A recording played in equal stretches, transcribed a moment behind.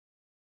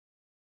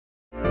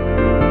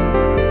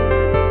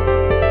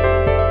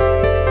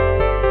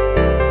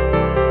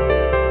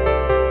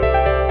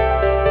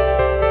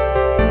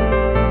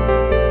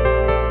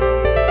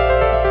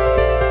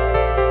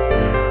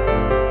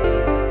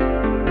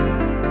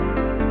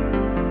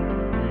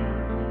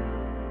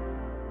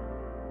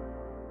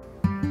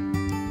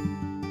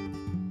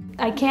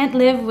I can't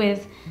live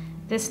with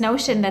this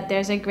notion that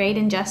there's a great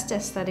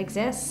injustice that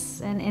exists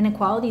and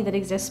inequality that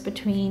exists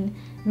between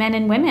men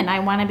and women. I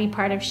want to be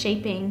part of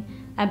shaping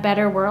a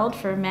better world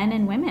for men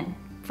and women,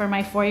 for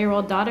my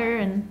 4-year-old daughter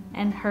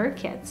and her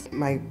kids.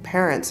 My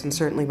parents and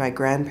certainly my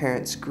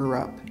grandparents grew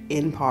up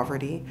in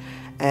poverty,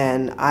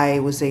 and I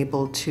was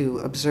able to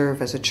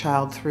observe as a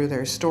child through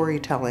their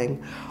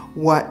storytelling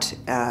what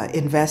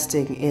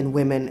investing in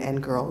women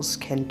and girls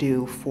can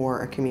do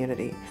for a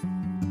community.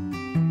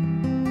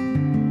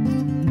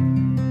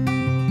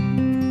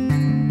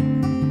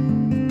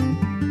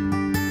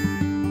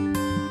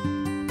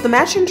 The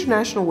Match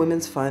International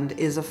Women's Fund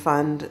is a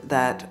fund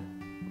that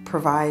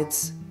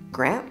provides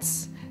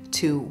grants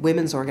to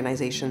women's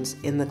organizations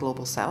in the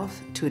Global South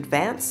to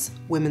advance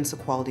women's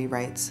equality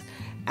rights,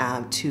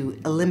 to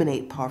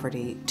eliminate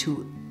poverty,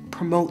 to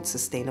promote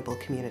sustainable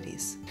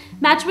communities.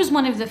 Match was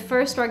one of the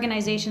first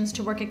organizations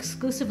to work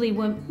exclusively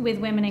with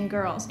women and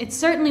girls. It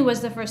certainly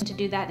was the first to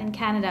do that in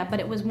Canada, but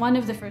it was one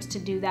of the first to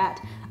do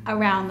that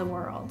around the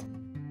world.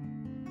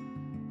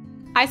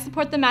 I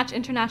support the Match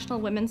International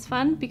Women's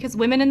Fund because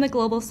women in the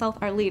Global South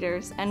are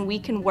leaders and we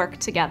can work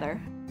together.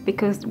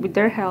 Because with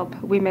their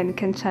help, women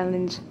can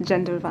challenge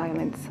gender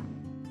violence.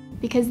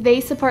 Because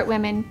they support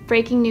women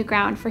breaking new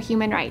ground for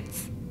human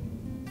rights.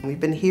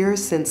 We've been here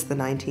since the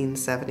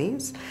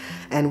 1970s,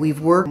 and we've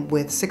worked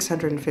with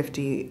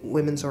 650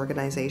 women's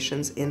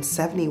organizations in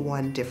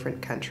 71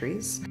 different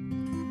countries.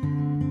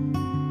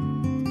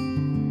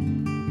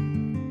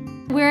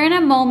 We're in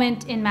a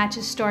moment in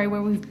Match's story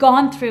where we've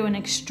gone through an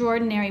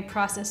extraordinary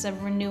process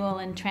of renewal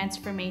and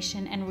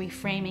transformation and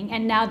reframing,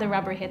 and now the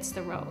rubber hits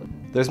the road.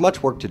 There's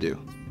much work to do.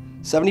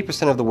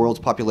 70% of the world's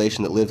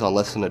population that lives on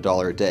less than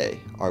 $1 a day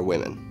are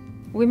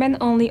women. Women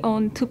only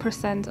own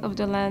 2% of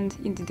the land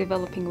in the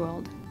developing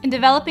world. In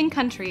developing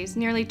countries,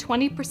 nearly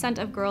 20%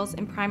 of girls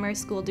in primary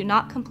school do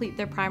not complete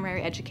their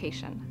primary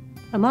education.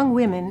 Among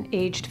women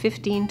aged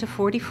 15 to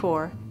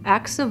 44,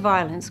 acts of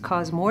violence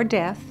cause more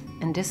death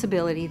and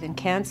disability than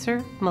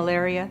cancer,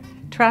 malaria,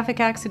 traffic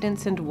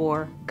accidents, and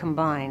war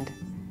combined.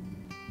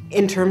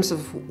 In terms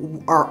of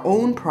our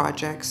own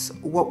projects,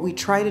 what we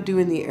try to do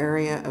in the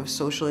area of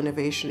social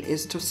innovation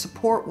is to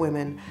support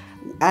women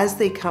as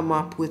they come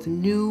up with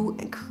new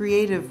and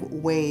creative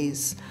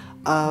ways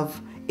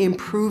of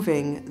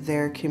improving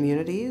their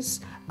communities,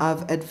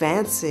 of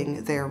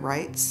advancing their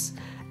rights,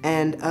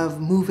 and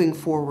of moving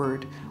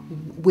forward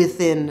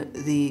within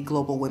the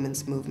global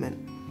women's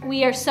movement.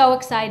 We are so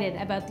excited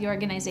about the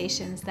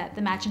organizations that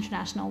the Match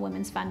International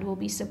Women's Fund will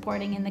be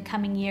supporting in the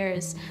coming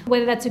years.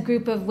 Whether that's a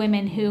group of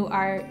women who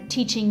are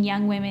teaching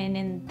young women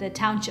in the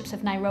townships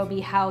of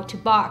Nairobi how to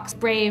box,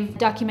 brave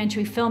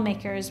documentary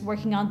filmmakers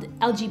working on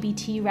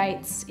LGBT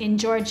rights in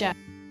Georgia,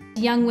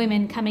 young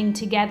women coming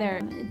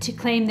together to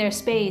claim their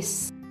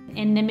space.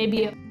 In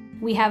Namibia,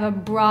 we have a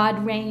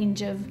broad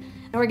range of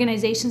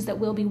organizations that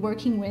we'll be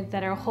working with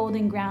that are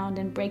holding ground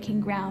and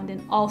breaking ground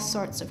in all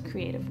sorts of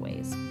creative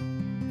ways.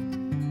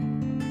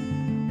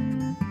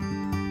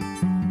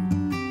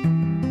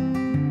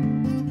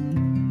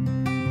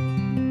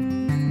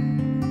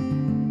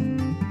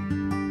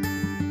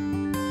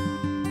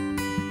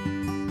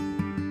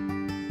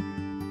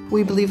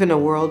 We believe in a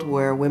world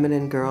where women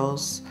and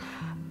girls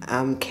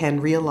can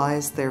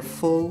realize their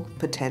full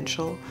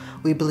potential.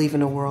 We believe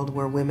in a world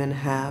where women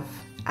have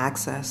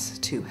access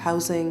to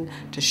housing,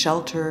 to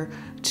shelter,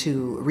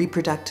 to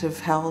reproductive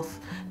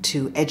health,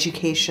 to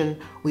education.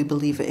 We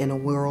believe in a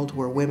world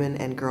where women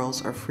and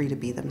girls are free to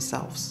be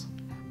themselves.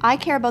 I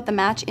care about the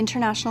Match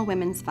International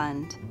Women's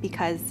Fund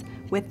because,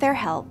 with their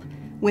help,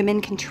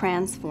 women can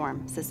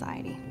transform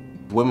society.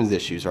 Women's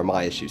issues are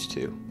my issues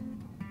too.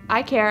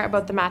 I care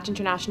about the Match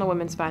International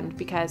Women's Fund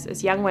because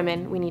as young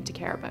women, we need to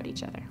care about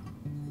each other.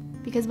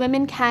 Because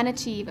women can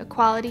achieve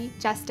equality,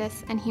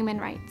 justice, and human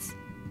rights.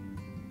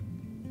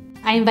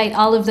 I invite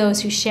all of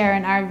those who share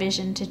in our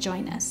vision to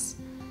join us.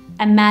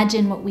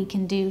 Imagine what we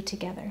can do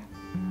together.